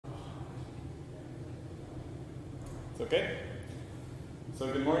Okay? So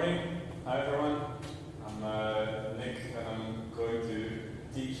good morning. Hi everyone. I'm Nick and I'm going to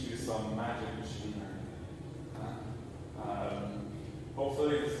teach you some magic machine learning.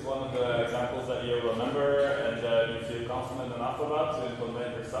 Hopefully this is one of the examples that you'll remember and you feel confident enough about to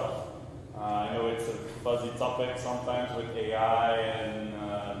implement yourself. I know it's a fuzzy topic sometimes with AI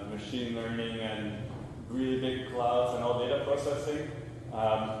and machine learning and really big clouds and all data processing.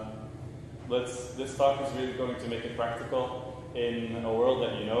 This talk is really going to make it practical in a world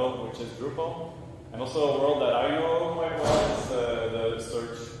that you know, which is Drupal, and also a world that I know quite well is the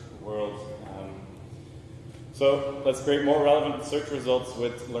search world. So let's create more relevant search results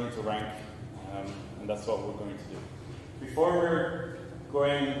with Learn to Rank, and that's what we're going to do. Before we're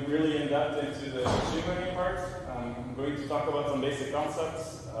going really in depth into the machine learning part, I'm going to talk about some basic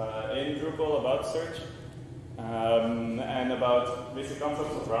concepts in Drupal about search and about basic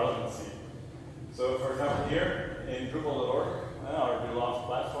concepts of relevancy. So for example here in Drupal.org, our Veenhof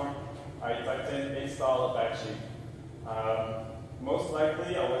platform, I typed in install Apache. Most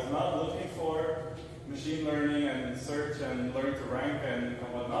likely I was not looking for machine learning and search and learn to rank and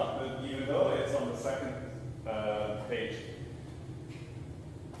whatnot, but even though it's on the second page.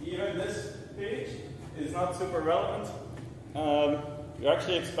 Even this page is not super relevant. You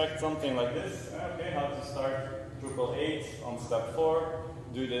actually expect something like this. Okay, how to start Drupal 8 on step 4,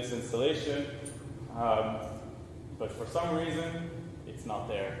 do this installation. But for some reason, it's not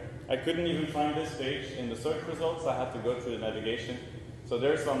there. I couldn't even find this page in the search results. I had to go through the navigation. So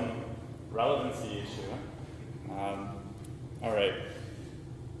there's some relevancy issue. All right.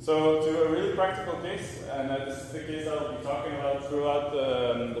 So to a really practical case, and this is the case I'll be talking about throughout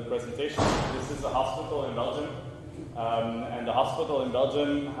the presentation. This is a hospital in Belgium. And the hospital in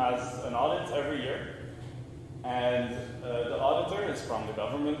Belgium has an audit every year. And the auditor is from the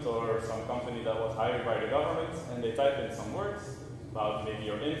government or some company that was hired by the government, and they type in some words about maybe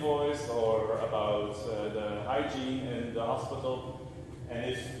your invoice or about the hygiene in the hospital.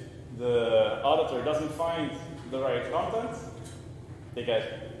 And if the auditor doesn't find the right content, they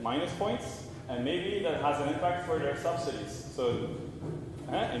get minus points, and maybe that has an impact for their subsidies. So,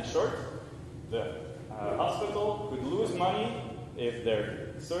 in short, the hospital could lose money if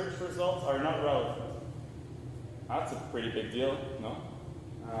their search results are not relevant. That's a pretty big deal, no?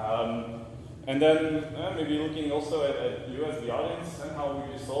 And then maybe looking also at you as the audience and how would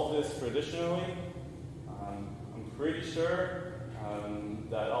you solve this traditionally. I'm pretty sure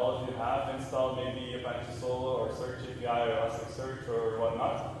that all of you have installed maybe Apache Solo or Search API or Elasticsearch or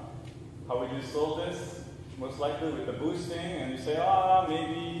whatnot. How would you solve this? Most likely with the boosting, and you say,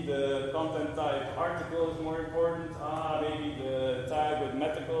 maybe the content type article is more important, maybe the tag with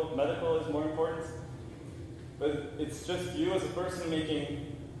medical is more important. But it's just you as a person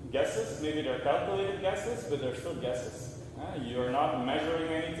making guesses. Maybe they're calculated guesses, but they're still guesses. You are not measuring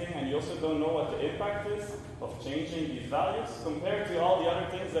anything, and you also don't know what the impact is of changing these values compared to all the other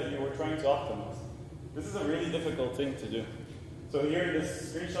things that you were trying to optimize. This is a really difficult thing to do. So here in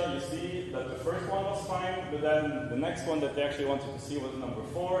this screenshot, you see that the first one was fine, but then the next one that they actually wanted to see was number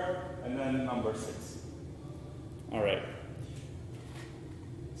 4, and then number 6. All right.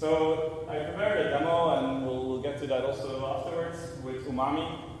 So I prepared a demo, and we'll get to that also afterwards, with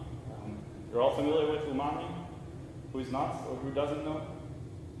Umami. You're all familiar with Umami? Who's not, or who doesn't know?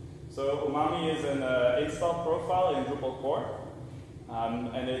 So Umami is an install profile in Drupal core,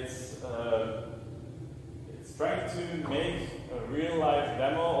 and it's trying to make a real life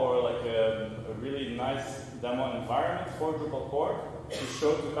demo or like a really nice demo environment for Drupal core to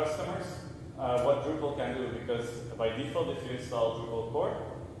show to customers what Drupal can do, because by default, if you install Drupal core,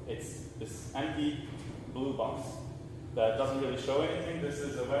 it's this empty blue box that doesn't really show anything. This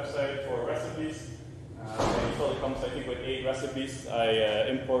is a website for recipes. By default, it comes, I think, with 8 recipes. I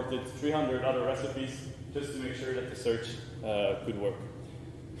imported 300 other recipes just to make sure that the search could work.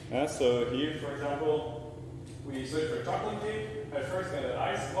 So here, for example, we search for chocolate cake. I first get an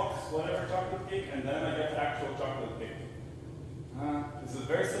ice box, whatever chocolate cake, and then I get actual chocolate cake. This is a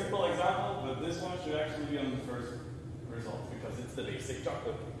very simple example, but this one should actually be on the first result because it's the basic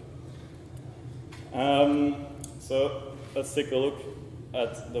chocolate cake. So let's take a look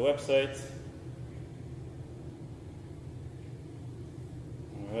at the website.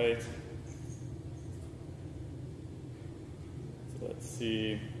 All right. So let's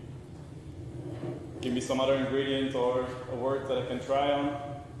see. Give me some other ingredient or a word that I can try on.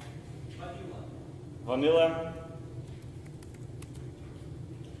 Vanilla.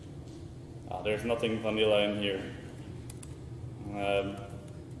 There's nothing vanilla in here.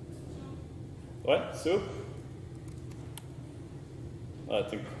 What? Soup? I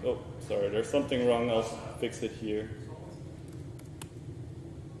think, oh, sorry, there's something wrong. I'll fix it here.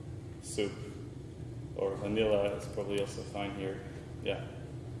 soup. Or vanilla is probably also fine here. Yeah.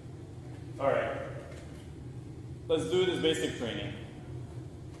 Alright. Let's do this basic training.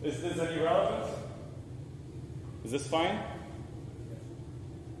 Is this any relevant? Is this fine?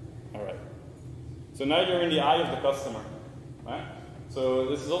 Alright. So now you're in the eye of the customer. Right? So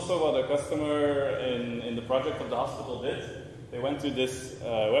this is also what a customer in the project of the hospital did. They went to this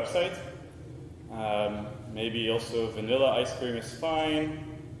website. Maybe also vanilla ice cream is fine.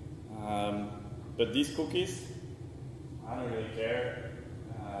 But these cookies, I don't really care.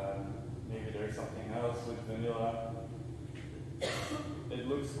 Maybe there's something else with vanilla. It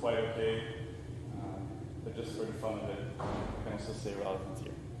looks quite okay. But just for the fun of it, I can also say relevant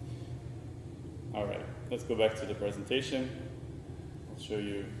here. All right, let's go back to the presentation. I'll show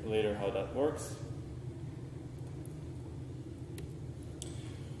you later how that works.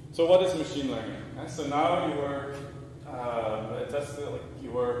 So what is machine learning? So now you were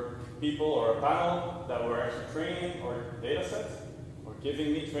you were people or a panel that were actually training or data sets or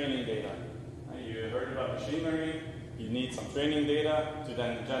giving me training data. You heard about machine learning. You need some training data to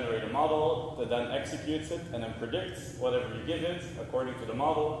then generate a model that then executes it and then predicts whatever you give it according to the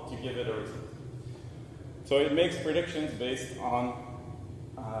model to give it a result. So it makes predictions based on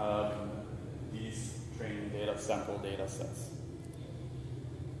these training data, sample data sets.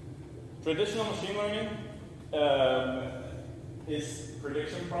 Traditional machine learning is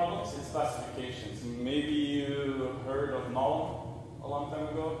prediction problems, it's classifications. Maybe you heard of Malm a long time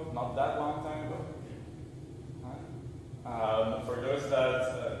ago, not that long time ago. For those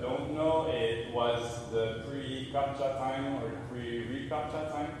that don't know, it was the pre-CAPTCHA time or the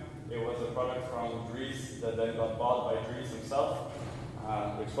pre-re-CAPTCHA time. It was a product from Dries that then got bought by Dries himself,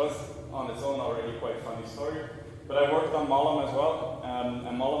 which was on its own already quite a funny story. But I worked on Malm as well,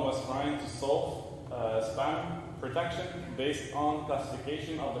 and Malm was trying to solve spam protection based on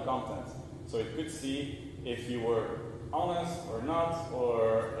classification of the content. So it could see if you were honest or not,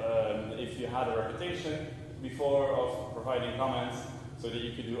 or if you had a reputation before of providing comments, so that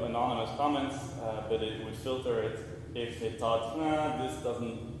you could do anonymous comments, but it would filter it if it thought, nah, this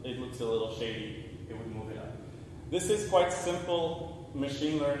doesn't, it looks a little shady, it would move it up. This is quite simple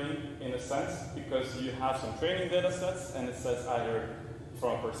machine learning in a sense, because you have some training data sets, and it says either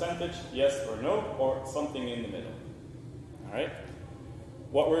from percentage, yes or no, or something in the middle. All right?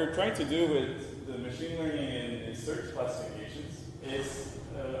 What we're trying to do with the machine learning in search classifications is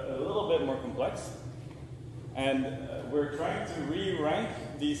a little bit more complex. And we're trying to re-rank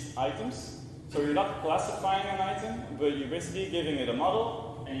these items. So you're not classifying an item, but you're basically giving it a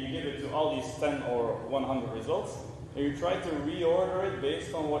model, and you give it to all these 10 or 100 results, and you try to reorder it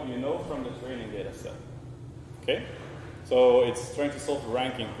based on what you know from the training data set. Okay? So it's trying to solve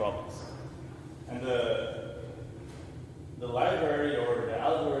ranking problems. And the library or the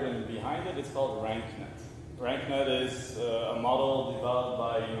algorithm behind it is called RankNet. RankNet is a model developed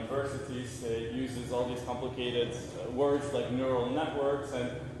by universities. It uses all these complicated words like neural networks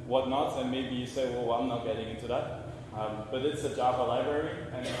and whatnot, and maybe you say, well, I'm not getting into that. But it's a Java library,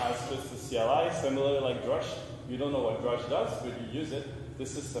 and it has just a CLI, similar like Drush. You don't know what Drush does, but you use it.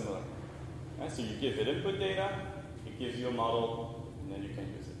 This is similar. So you give it input data, it gives you a model, and then you can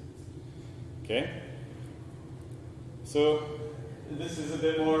use it. Okay? So this is a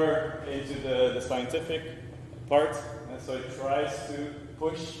bit more into the scientific part. And so it tries to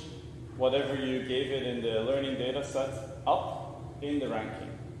push whatever you gave it in the learning data set up in the ranking.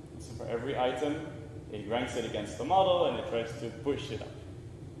 So for every item, it ranks it against the model, and it tries to push it up.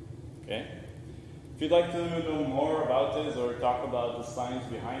 Okay? If you'd like to know more about this or talk about the science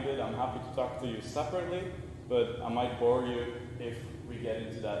behind it, I'm happy to talk to you separately, but I might bore you if we get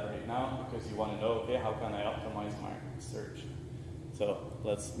into that right now, because you want to know, okay, how can I optimize my search? So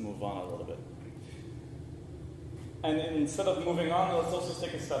let's move on a little bit. And instead of moving on, let's also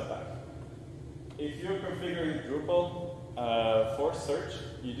take a step back. If you're configuring Drupal for search,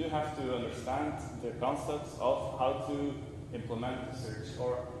 you do have to understand the concepts of how to implement the search,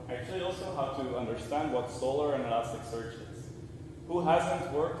 or actually also how to understand what Solr and Elasticsearch is. Who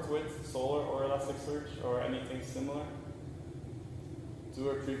hasn't worked with Solr or Elasticsearch or anything similar? 2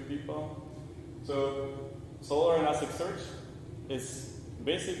 or 3 people. So Solr and Elasticsearch is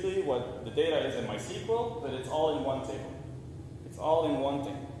basically what the data is in MySQL, but it's all in one table. It's all in one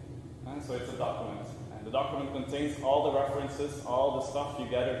thing. And so it's a document. And the document contains all the references, all the stuff you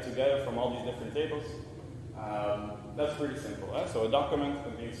gather together from all these different tables. That's pretty simple. So a document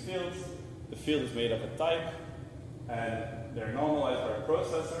contains fields. The field is made of a type, and they're normalized by a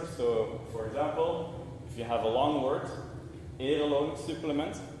processor. So, for example, if you have a long word,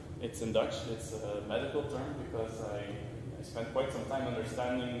 supplement, it's in Dutch. It's a medical term because I spent quite some time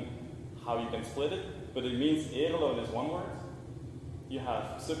understanding how you can split it, but it means hele is one word. You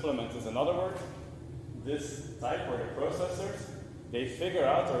have supplement is another word. This type, or the processors, they figure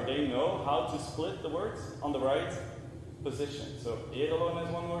out or they know how to split the words on the right position. So hele is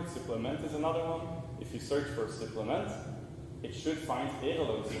one word, supplement is another one. If you search for supplement, it should find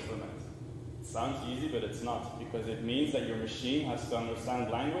hele supplement. It sounds easy, but it's not, because it means that your machine has to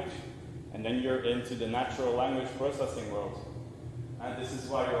understand language, and then you're into the natural language processing world. And this is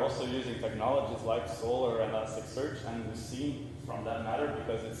why we're also using technologies like Solr and Elasticsearch and Lucene from that matter,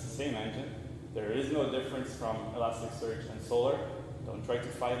 because it's the same engine. There is no difference from Elasticsearch and Solr. Don't try to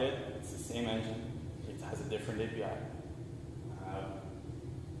fight it. It's the same engine. It has a different API.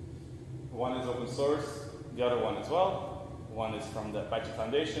 One is open source, the other one as well. One is from the Apache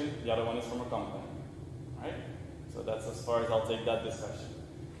Foundation, the other one is from a company. Right? So that's as far as I'll take that discussion.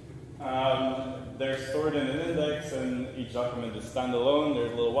 They're stored in an index, and each document is standalone.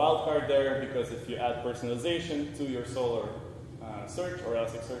 There's a little wildcard there, because if you add personalization to your Solr search or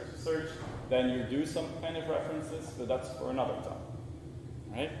Elasticsearch search, then you do some kind of references, but that's for another time.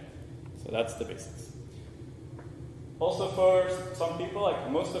 Right? So that's the basics. Also, for some people, like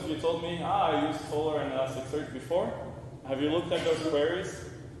most of you told me, I used Solr and Elasticsearch before. Have you looked at those queries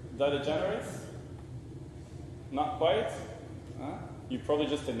that it generates? Not quite. You probably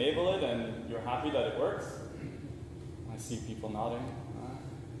just enable it and you're happy that it works. I see people nodding.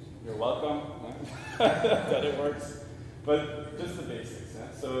 You're welcome that it works. But just the basics.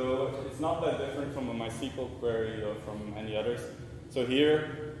 So it's not that different from a MySQL query or from any others. So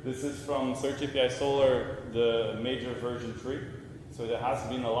here, this is from Search API Solr, the major version 3. So there has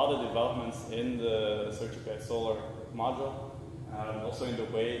been a lot of developments in the Search API Solr module, also in the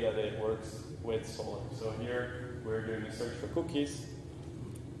way that it works with Solr. So here, we're doing a search for cookies.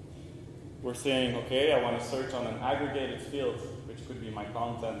 We're saying, okay, I want to search on an aggregated field, which could be my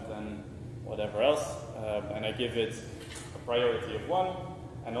content and whatever else, and I give it a priority of 1,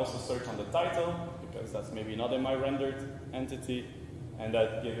 and also search on the title, because that's maybe not in my rendered entity, and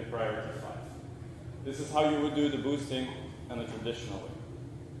that give it priority 5. This is how you would do the boosting in a traditional way.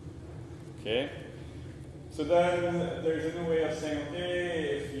 Okay? So then there's a new way of saying,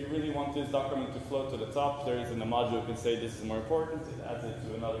 okay, if you really want this document to float to the top, there is in the module you can say this is more important. It adds it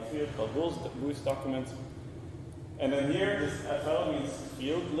to another field called boost document. And then here, this FL means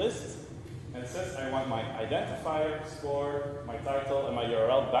field list. And it says I want my identifier, score, my title, and my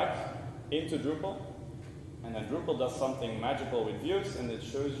URL back into Drupal. And then Drupal does something magical with views, and it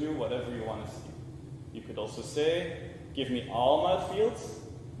shows you whatever you want to see. You could also say, give me all my fields,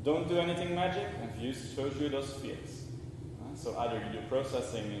 don't do anything magic, and views shows you those fields. So either you do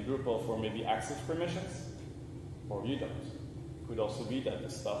processing in Drupal for maybe access permissions, or you don't. It could also be that the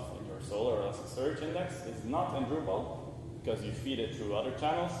stuff in your Solr or Elasticsearch index is not in Drupal, because you feed it through other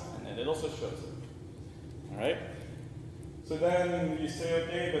channels, and then it also shows it. All right? So then you say,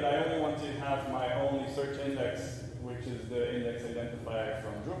 okay, but I only want to have my only search index, which is the index identifier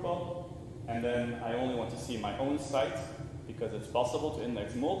from Drupal, and then I only want to see my own site, because it's possible to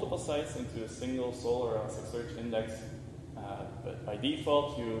index multiple sites into a single Solr or Elasticsearch index, but by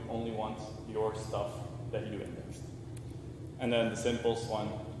default, you only want your stuff that you indexed. And then the simplest one,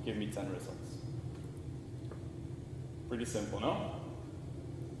 give me 10 results. Pretty simple, no?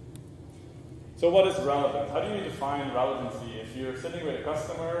 So what is relevant? How do you define relevancy? If you're sitting with a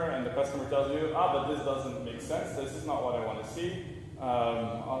customer and the customer tells you, but this doesn't make sense, this is not what I want to see,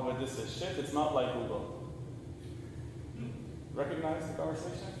 but this is shit, it's not like Google. Recognize the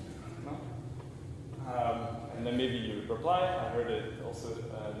conversation? No? And then maybe you reply, I heard it also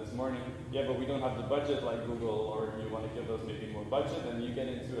this morning, yeah, but we don't have the budget like Google, or you want to give us maybe more budget, and you get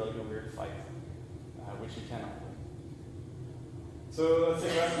into like a weird fight, which you cannot do. So let's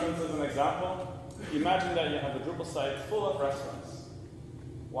say restaurants as an example. Imagine that you have a Drupal site full of restaurants.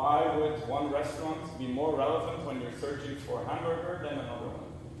 Why would one restaurant be more relevant when you're searching for a hamburger than another one?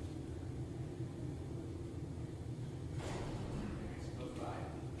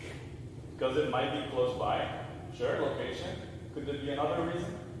 Because it might be close by. Sure, location. Could there be another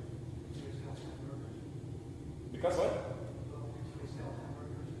reason? Because what?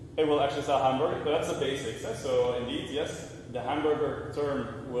 It will actually sell hamburgers, but that's the basics. So indeed, yes, the hamburger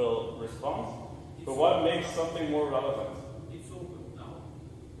term will respond. But what makes something more relevant? It's open now.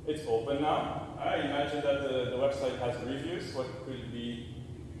 It's open now. I imagine that the website has reviews. What could it be?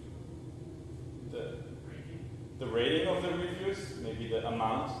 The rating of the reviews, maybe the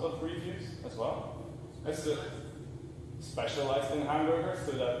amount of reviews as well. It's specialized in hamburgers,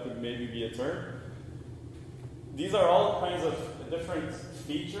 so that could maybe be a term. These are all kinds of different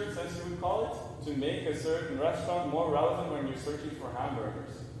features, as you would call it, to make a certain restaurant more relevant when you're searching for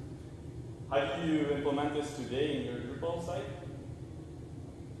hamburgers. How do you implement this today in your Drupal site?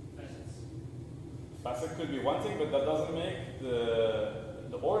 Facets. Facet could be one thing, but that doesn't make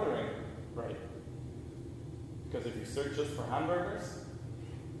the ordering right. Because if you search just for hamburgers,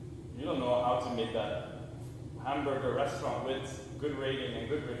 you don't know how to make that hamburger restaurant with good rating and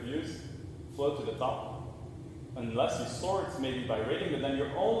good reviews float to the top. Unless you sort maybe by rating, but then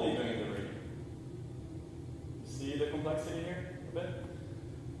you're only doing the rating. You see the complexity here a bit?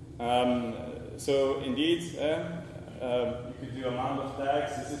 So indeed, you could do amount of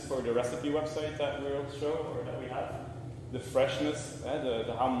tags. This is for the recipe website that we'll show or that we have. The freshness,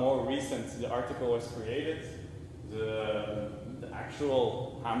 how more recent the article was created, the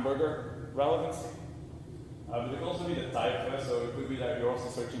actual hamburger relevancy. But it could also be the type, so it could be that you're also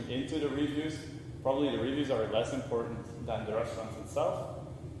searching into the reviews. Probably the reviews are less important than the restaurant itself,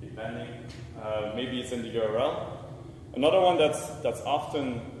 depending. Maybe it's in the URL. Another one that's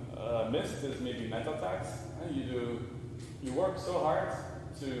often missed is maybe meta tags. You work so hard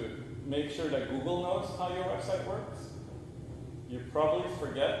to make sure that Google knows how your website works. You probably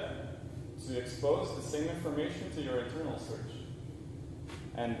forget to expose the same information to your internal search.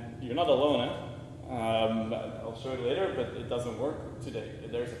 And you're not alone, I'll show you later, but it doesn't work today.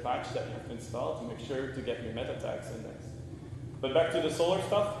 There's a patch that you have to install to make sure to get your meta tags indexed. But back to the Solar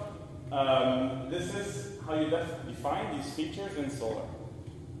stuff. This is how you define these features in Solar.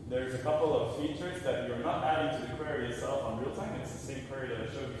 There's a couple of features that you're not adding to the query itself on real time. It's the same query that I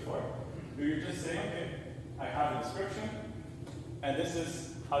showed before. But you're just saying, okay, I have a description, and this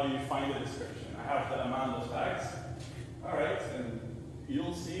is how you find the description. I have the amount of tags. All right, and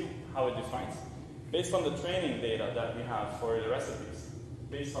you'll see how it defines. Based on the training data that we have for the recipes,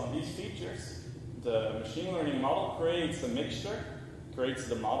 based on these features, the machine learning model creates a mixture, creates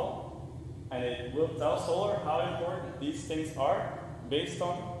the model, and it will tell Solar how important these things are based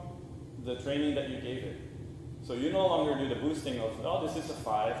on the training that you gave it. So you no longer do the boosting of, oh, this is a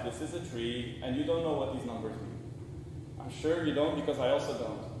 5, this is a 3, and you don't know what these numbers mean. I'm sure you don't, because I also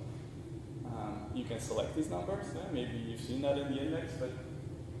don't. You can select these numbers, maybe you've seen that in the index, but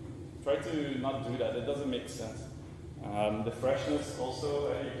try to not do that, it doesn't make sense. The freshness also,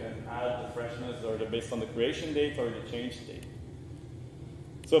 you can add the freshness or based on the creation date or the change date.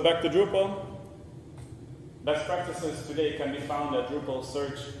 So back to Drupal. Best practices today can be found at Drupal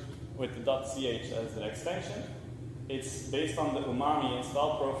search with the .ch as an extension. It's based on the Umami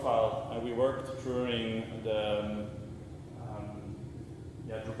install profile, and we worked during the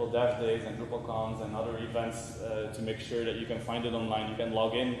Drupal Dev Days and DrupalCons and other events to make sure that you can find it online. You can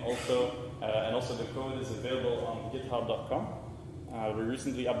log in also, and also the code is available on github.com. We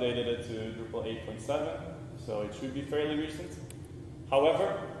recently updated it to Drupal 8.7, so it should be fairly recent.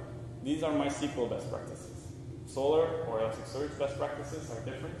 However, these are MySQL best practices. Solar or Elasticsearch best practices are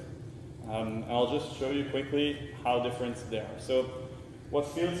different. And I'll just show you quickly how different they are. So, what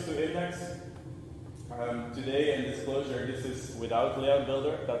fields to index? Today in disclosure, this is without layout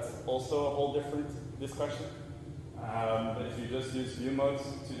builder. That's also a whole different discussion. But if you just use view modes,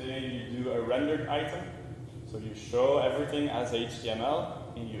 today you do a rendered item. So you show everything as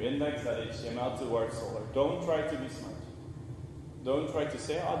HTML, and you index that HTML towards Solar. Don't try to be smart. Don't try to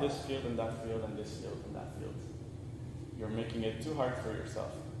say, oh, this field and that field and this field and that field. You're making it too hard for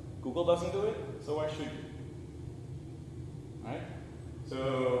yourself. Google doesn't do it, so why should you? Right?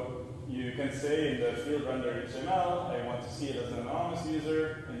 So you can say in the field render HTML, I want to see it as an anonymous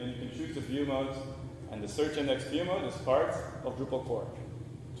user, and then you can choose the view mode, and the search index view mode is part of Drupal core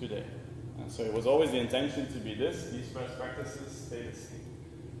today. And so it was always the intention to be this, these best practices stay the same.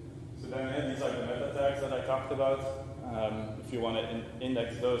 So then these are the meta tags that I talked about. If you want to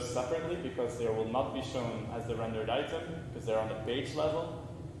index those separately, because they will not be shown as the rendered item, because they're on the page level,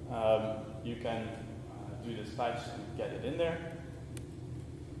 you can do this patch and get it in there.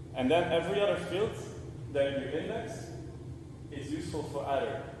 And then every other field that you index is useful for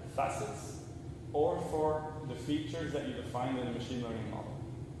either facets or for the features that you defined in the machine learning model.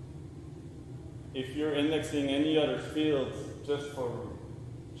 If you're indexing any other field just for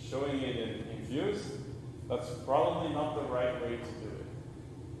showing it in views, that's probably not the right way to do it.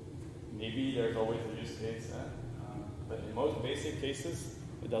 Maybe there's always a use case, but in most basic cases,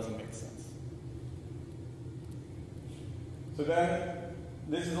 it doesn't make sense. So then,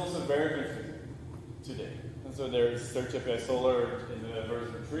 this is also very confusing today. And so there's Search API Solar in the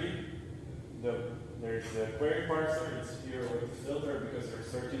version 3. There's the query parser. It's here with the filter because you're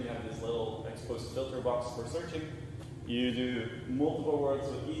searching. You have this little exposed filter box for searching. You do multiple words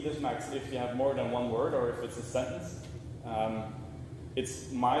with edif max if you have more than one word or if it's a sentence.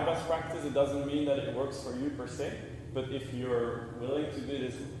 It's my best practice. It doesn't mean that it works for you per se. But if you're willing to do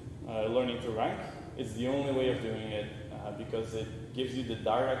this learning to rank, it's the only way of doing it because it gives you the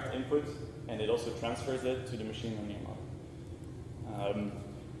direct input and it also transfers it to the machine learning model.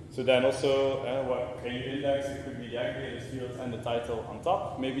 So then also, what can you index? It could be the aggregated fields and the title on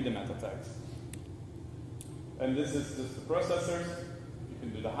top, maybe the meta tags. And this is just the processors. You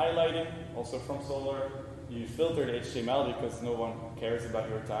can do the highlighting, also from Solr. You filter the HTML because no one cares about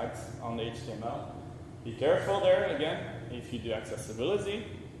your tags on the HTML. Be careful there, again, if you do accessibility,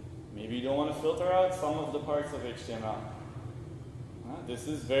 maybe you don't want to filter out some of the parts of HTML. This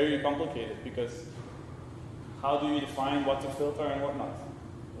is very complicated because how do you define what to filter and what not?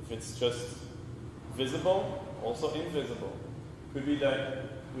 If it's just visible, also invisible. Could be that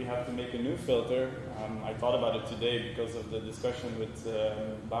we have to make a new filter. I thought about it today because of the discussion with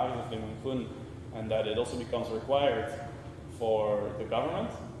Veenhof and that it also becomes required for the government.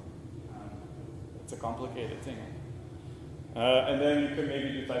 It's a complicated thing. And then you could maybe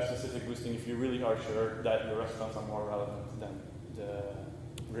do type-specific boosting if you really are sure that your restaurants are more relevant than the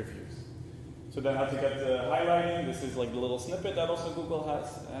reviews. So then how to get the highlighting. This is like the little snippet that also Google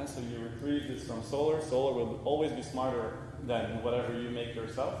has. So you retrieve this from Solr. Solr will always be smarter than whatever you make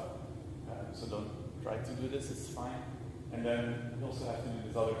yourself. So don't try to do this, it's fine. And then you also have to do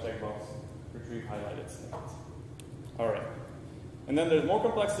this other checkbox, retrieve highlighted snippets. All right. And then there's more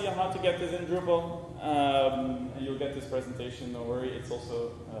complexity on how to get this in Drupal. And you'll get this presentation, don't worry. It's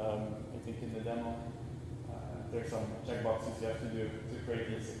also, I think, in the demo. There's some checkboxes you have to do to create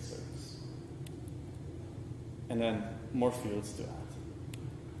the ES6 service. And then more fields to add.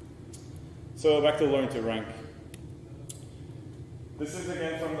 So back to learn to rank. This is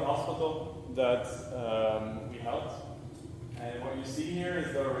again from the hospital that we helped. And what you see here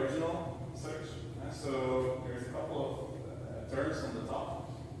is the original search. So there's a couple of terms on the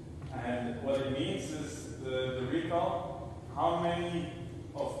top. And what it means is the recall, how many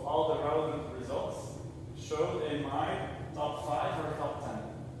of all the relevant results showed in my top 5 or top 10.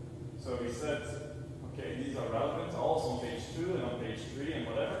 So we said, okay, these are relevant, also on page 2 and on page 3 and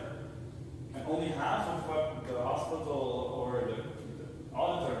whatever. And only half of what the hospital or the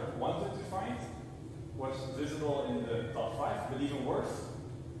auditor wanted to find was visible in the top 5, but even worse,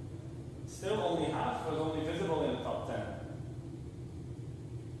 still only half was only visible in the top 10.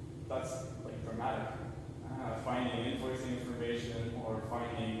 That's like dramatic. Finding invoicing information or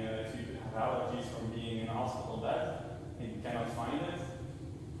finding if you have allergies from being in a hospital bed and you cannot find it,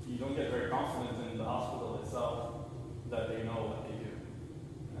 you don't get very confident in the hospital itself that they know what they do.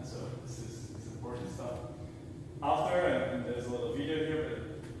 And so this is important stuff. After, and there's a little video here,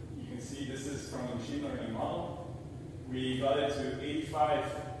 but you can see this is from a machine learning model. We got it to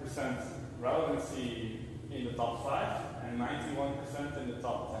 85% relevancy in the top 5 and 91% in the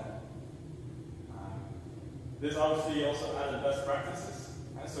top 10. This obviously also added best practices.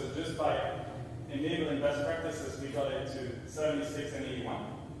 And so just by enabling best practices, we got it to 76 and 81.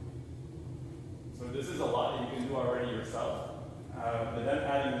 So this is a lot that you can do already yourself. But then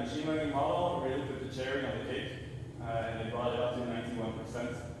adding a machine learning model really put the cherry on the cake. And they brought it up to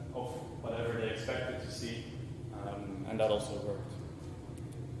 91% of whatever they expected to see. And that also worked.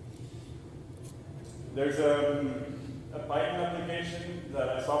 There's a Python application that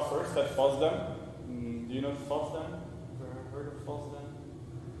I saw first at FOSDEM. Do you know FOSDEM? Ever heard of FOSDEM?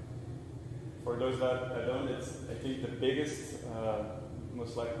 For those that don't, it's, I think, the biggest,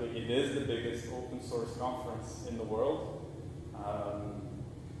 most likely it is the biggest open source conference in the world.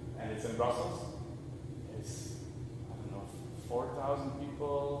 And it's in Brussels. It's, I don't know, 4,000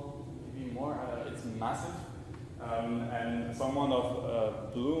 people, maybe more. It's massive. And someone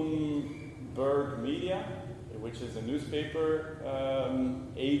of Bloomberg Media, which is a newspaper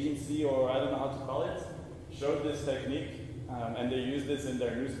agency, or I don't know how to call it, showed this technique, and they use this in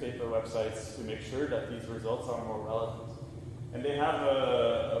their newspaper websites to make sure that these results are more relevant. And they have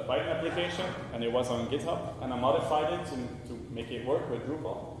a Python application, and it was on GitHub, and I modified it to make it work with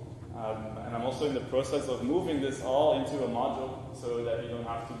Drupal. And I'm also in the process of moving this all into a module so that you don't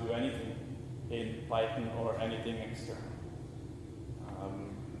have to do anything in Python or anything external.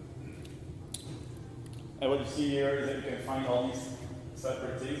 And what you see here is that you can find all these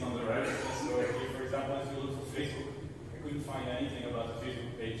separate things on the right. So if, for example, if you look for Facebook, I couldn't find anything about the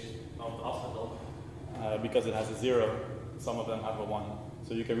Facebook page of the hospital because it has a 0. Some of them have a 1.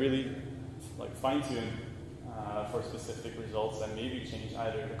 So you can really like fine-tune for specific results and maybe change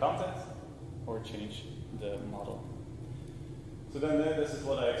either the content or change the model. So then this is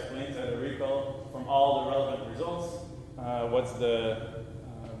what I explained at a recall from all the relevant results. What's the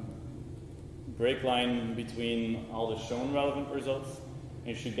break line between all the shown relevant results?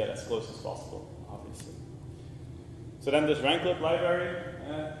 And you should get as close as possible, obviously. So then this rank-lib library,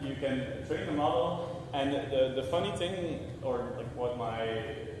 you can train the model, and the funny thing, or like what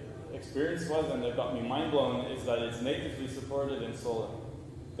my experience was, and that got me mind blown, is that it's natively supported in Solar.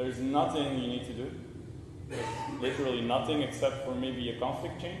 There's nothing you need to do, literally nothing except for maybe a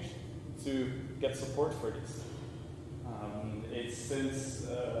config change to get support for this. It's since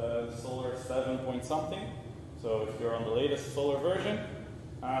Solar 7 point something, so if you're on the latest Solar version,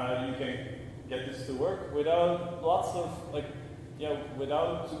 you can get this to work without lots of,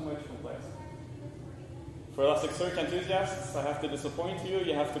 without too much complexity. For Elasticsearch enthusiasts, I have to disappoint you,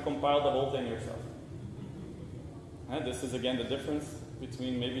 you have to compile the whole thing yourself. This is again the difference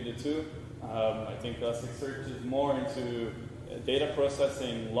between maybe the two. I think Elasticsearch is more into data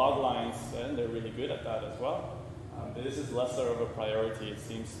processing, log lines, and they're really good at that as well. This is lesser of a priority, it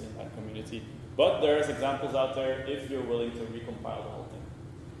seems, in that community. But there's examples out there if you're willing to recompile the whole thing.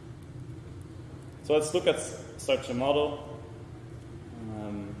 So let's look at such a model.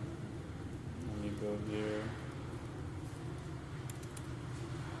 Let me go here.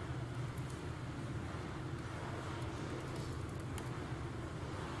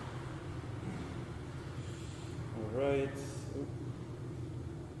 All right.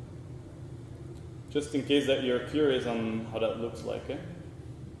 Just in case that you're curious on how that looks like,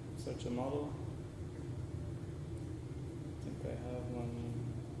 such a model. I think I have one.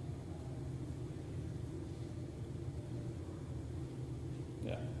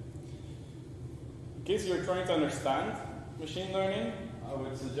 Yeah. In case you're trying to understand machine learning, I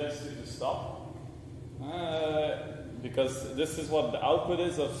would suggest you to stop. Because this is what the output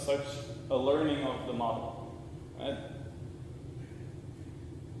is of such a learning of the model. Right?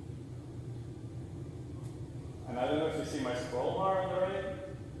 And I don't know if you see my scroll bar on the right.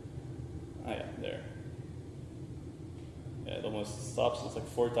 Ah, yeah, there. Yeah, it almost stops. It's like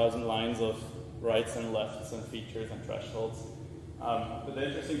 4,000 lines of rights and lefts and features and thresholds. But the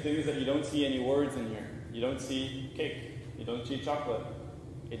interesting thing is that you don't see any words in here. You don't see cake. You don't see chocolate.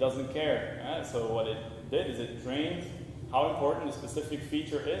 It doesn't care. So what it did is it trained how important a specific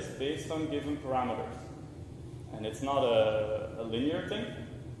feature is based on given parameters. And it's not a linear thing.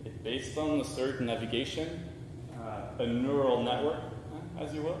 It's based on a certain navigation, a neural network,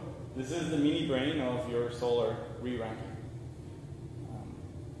 as you will. This is the mini brain of your Solar re-ranking.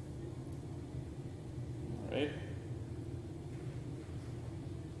 All right.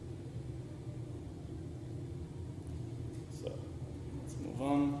 So let's move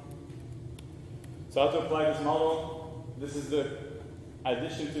on. So how to apply this model? This is the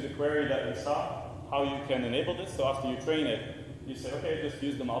addition to the query that we saw, how you can enable this. So after you train it, you say, okay, just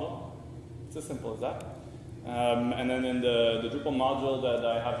use the model. It's as simple as that. And then in the Drupal module that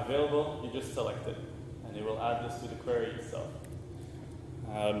I have available, you just select it, and it will add this to the query itself.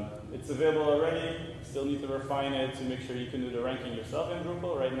 It's available already. Still need to refine it to make sure you can do the ranking yourself in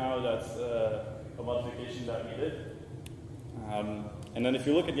Drupal. Right now, that's a modification that we did. And then if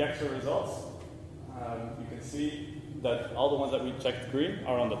you look at the actual results, you can see that all the ones that we checked green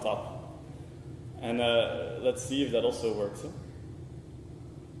are on the top. And let's see if that also works.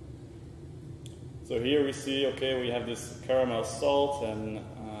 So here we see, okay, we have this caramel salt, and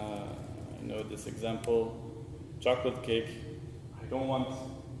I know this example, chocolate cake. I don't want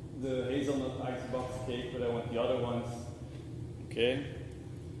the hazelnut icebox cake, but I want the other ones. Okay,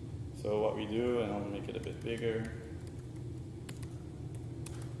 so what we do, and I'll make it a bit bigger.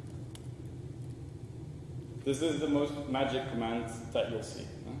 This is the most magic command that you'll see.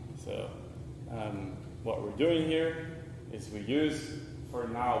 So what we're doing here is we use, for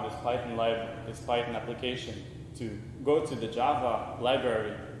now, this Python application to go to the Java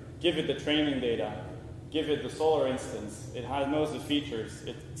library, give it the training data, give it the Solar instance. It knows the features.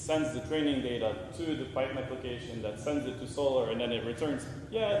 It sends the training data to the Python application that sends it to Solar, and then it returns,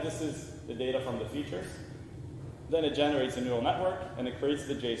 yeah, this is the data from the features. Then it generates a neural network, and it creates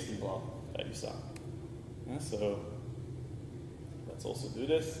the JSON blob that you saw. Yeah, so let's also do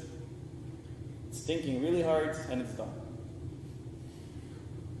this. It's thinking really hard, and it's done.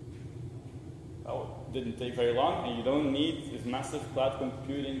 Oh, didn't take very long, and you don't need this massive cloud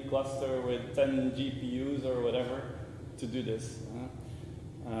computing cluster with 10 GPUs or whatever to do this.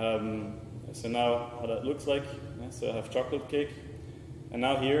 So now how that looks like. So I have chocolate cake, and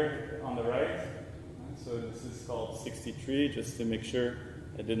now here on the right, so this is called 63, just to make sure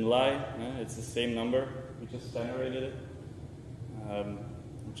I didn't lie. It's the same number, we just generated it. I'm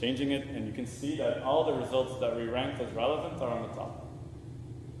changing it, and you can see that all the results that we ranked as relevant are on the top.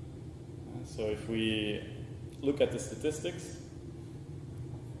 So if we look at the statistics,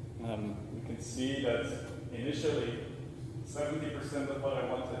 we can see that initially 70% of what I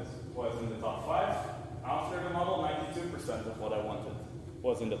wanted was in the top 5. After the model, 92% of what I wanted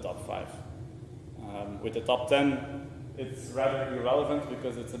was in the top 5. With the top 10, it's rather irrelevant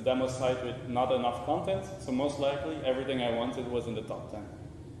because it's a demo site with not enough content, so most likely everything I wanted was in the top 10.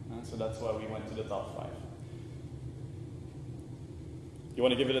 So that's why we went to the top 5. You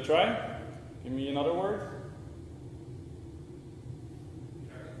want to give it a try? Give me another word.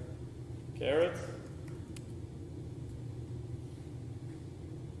 Carrot.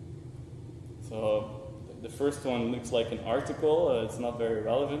 So the first one looks like an article. It's not very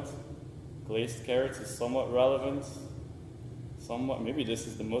relevant. Glazed carrots is somewhat relevant. Somewhat. Maybe this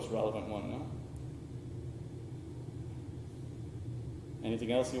is the most relevant one, no?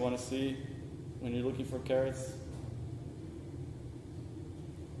 Anything else you want to see when you're looking for carrots?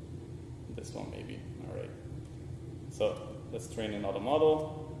 This one maybe. All right. So let's train another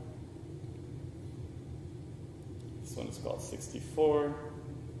model. This one is called 64.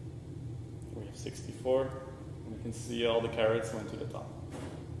 We have 64. And you can see all the carrots went to the top.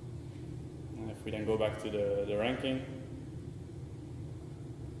 And if we then go back to the ranking,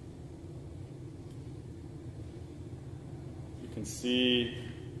 you can see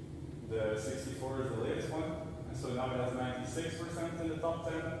the 64 is the latest one. And so now it has 96% in the top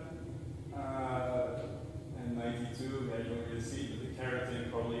 10. And 92, yeah, you don't really see, but the carrot thing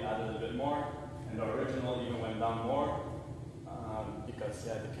probably added a bit more. And the original even went down more. Because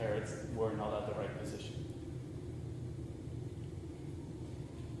yeah, the carrots were not at the right position.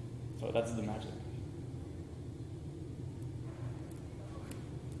 So that's the magic.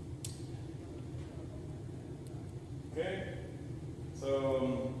 Okay,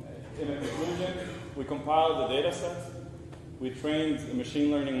 so in a conclusion, we compiled the data set. We trained a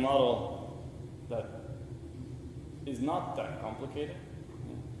machine learning model that is not that complicated.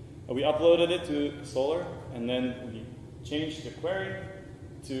 We uploaded it to Solar, and then we changed the query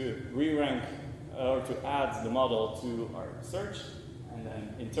to re-rank or to add the model to our search, and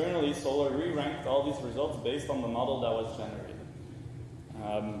then internally Solar re-ranked all these results based on the model that was generated.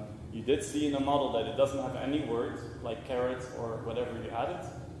 You did see in the model that it doesn't have any words like carrots or whatever you added.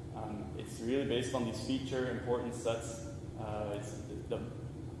 It's really based on these feature important sets. It's the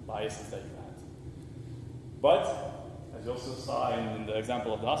biases that you add. But as you also saw in the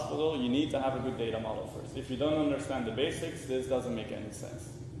example of the hospital, you need to have a good data model first. If you don't understand the basics, this doesn't make any sense.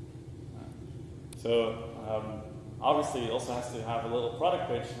 So obviously it also has to have a little product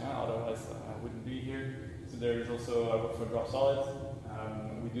pitch, otherwise I wouldn't be here. So there's also, I work for DropSolid.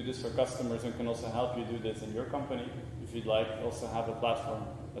 We do this for customers and can also help you do this in your company. If you'd like, also have a platform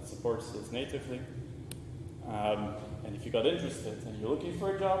that supports this natively. And if you got interested and you're looking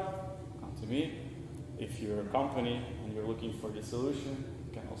for a job, come to me. If you're a company and you're looking for the solution,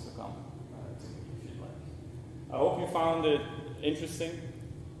 you can also come to me if you'd like. I hope you found it interesting.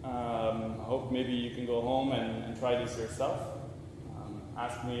 I hope maybe you can go home and try this yourself.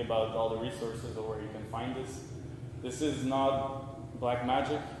 Ask me about all the resources or where you can find this. This is not black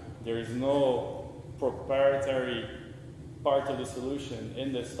magic. There is no proprietary part of the solution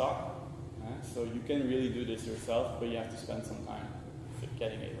in this talk. So you can really do this yourself, but you have to spend some time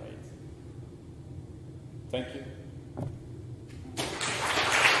getting it right. Thank you.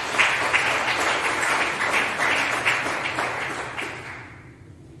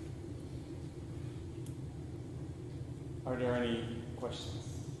 Are there any questions?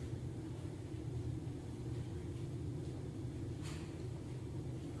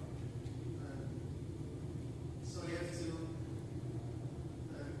 So you have to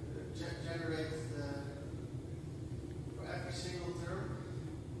generate for every single term,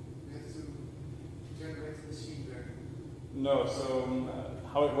 you have to generate the machine learning. No, so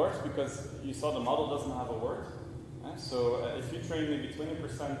how it works, because you saw the model doesn't have a word. So if you train maybe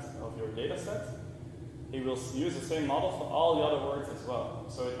 20% of your data set, it will use the same model for all the other words as well.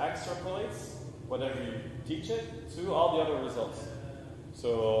 So it extrapolates whatever you teach it to all the other results.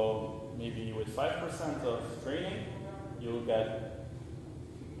 So maybe with 5% of training, you'll get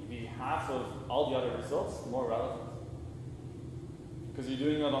maybe half of all the other results more relevant. Because you're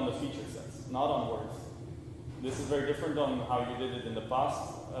doing it on the feature sets, not on words. This is very different on how you did it in the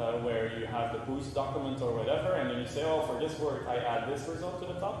past, where you have the boost document or whatever, and then you say, oh, for this word, I add this result to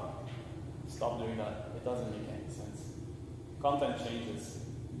the top. Stop doing that. It doesn't make any sense. Content changes.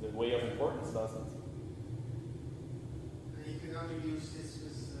 The way of importance doesn't. And you can only use this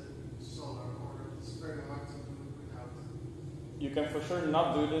with Solar, or it's very hard to do it without. You can for sure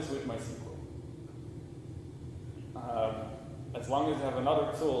not do this with MySQL. As long as you have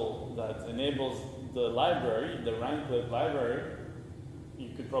another tool that enables the library, the rank-lib library, you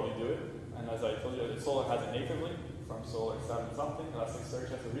could probably do it. And as I told you, Solar has it natively from Solar 7 something. Elasticsearch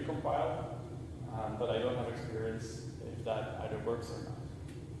has to recompile. But I don't have experience if that either works or not.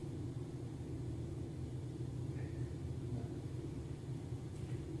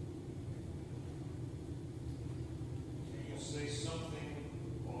 Can you say something?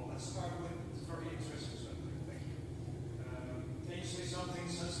 Well, let's start with it's very interesting subject. Thank you. Can you say something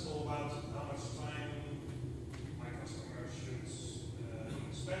sensible about how much time my customer should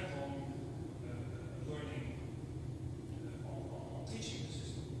spend on learning on teaching the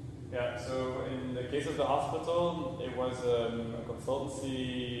system? Yeah, so in the case of the hospital, it was a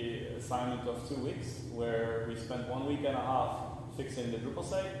consultancy assignment of 2 weeks where we spent 1 week and a half fixing the Drupal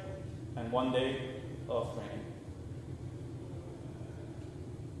site and 1 day of training.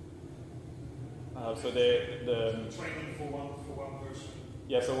 So the training for one person.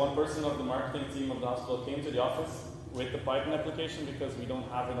 Yeah, so one person of the marketing team of the hospital came to the office with the Python application because we don't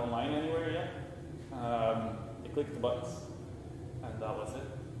have it online anywhere yet. They clicked the buttons, and that was it.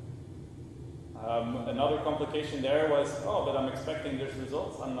 Another complication there was, oh, but I'm expecting this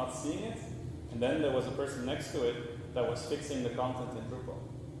results, I'm not seeing it. And then there was a person next to it that was fixing the content in Drupal.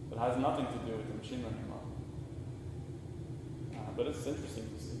 It has nothing to do with the machine learning model. But it's interesting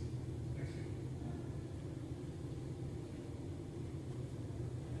to see.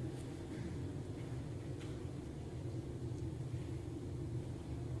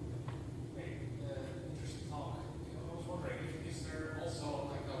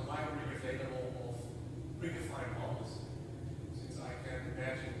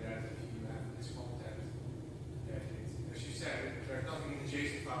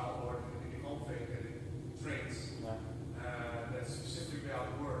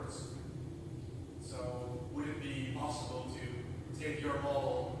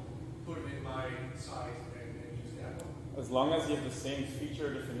 As long as you have the same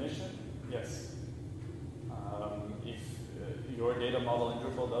feature definition, yes. If your data model in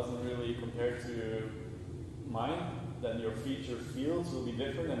Drupal doesn't really compare to mine, then your feature fields will be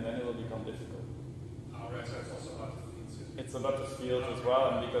different and then it will become difficult. Right, so it's also about the fields. It's about the fields as well,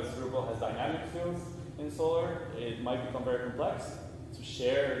 and because Drupal has dynamic fields in Solar, it might become very complex to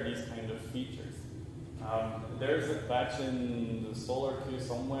share these kind of features. There's a patch in the Solar queue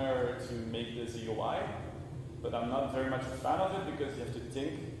somewhere to make this a UI, but I'm not very much a fan of it because you have to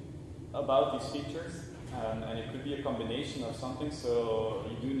think about these features, and it could be a combination of something, so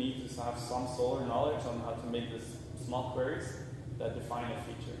you do need to have some Solar knowledge on how to make this small queries that define a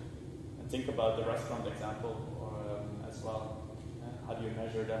feature. And think about the restaurant example as well. How do you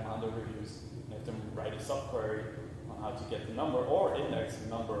measure them on the reviews? You have to write a subquery on how to get the number or index the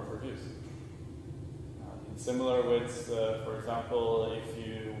number of reviews. Similar with, for example, if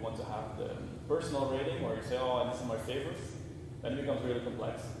you want to have the personal rating, or you say, oh, these are my favorites, then it becomes really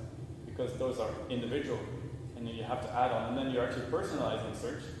complex because those are individual, and then you have to add on, and then you're actually personalizing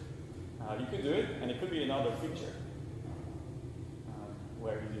search. You could do it, and it could be another feature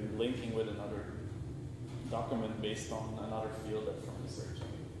where you're linking with another document based on another field that's from the search.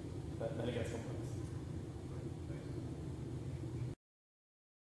 Then it gets complex.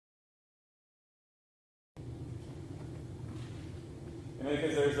 In any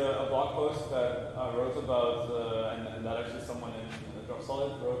case, there's a blog post that I wrote about, and that actually someone in the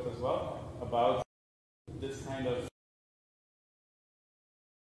DrupalJam wrote as well, about this kind of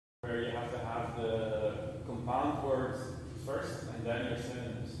where you have to have the compound words first and then your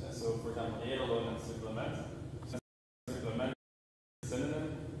synonyms. So, for example, hele and supplement. Supplement is a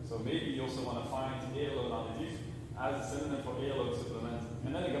synonym. So maybe you also want to find hele non-native as a synonym for hele and supplement,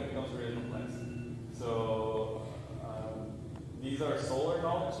 and then it becomes really complex. So these are Solar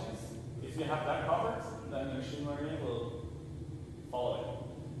knowledges. If you have that covered, then the machine learning will follow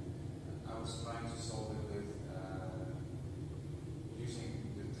it. I was trying to solve it with using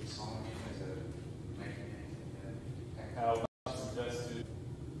the taxonomy as a mechanism. I would suggest to,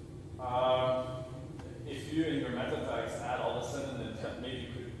 if you in your meta tags add all the synonyms that maybe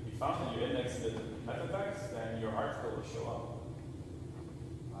could be found and you index the meta tags, then your article will show up.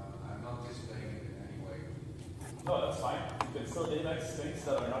 I'm not displaying it in any way. No, that's fine. You can still index things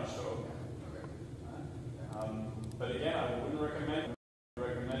that are not shown. Okay. But again, I wouldn't recommend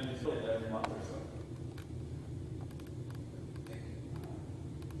you do it every month or so.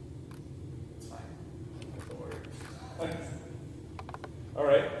 It's fine. Don't worry. All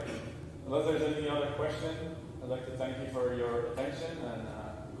right. Unless there's any other question, I'd like to thank you for your attention and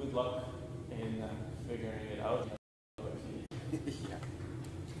good luck in figuring it out. Yeah.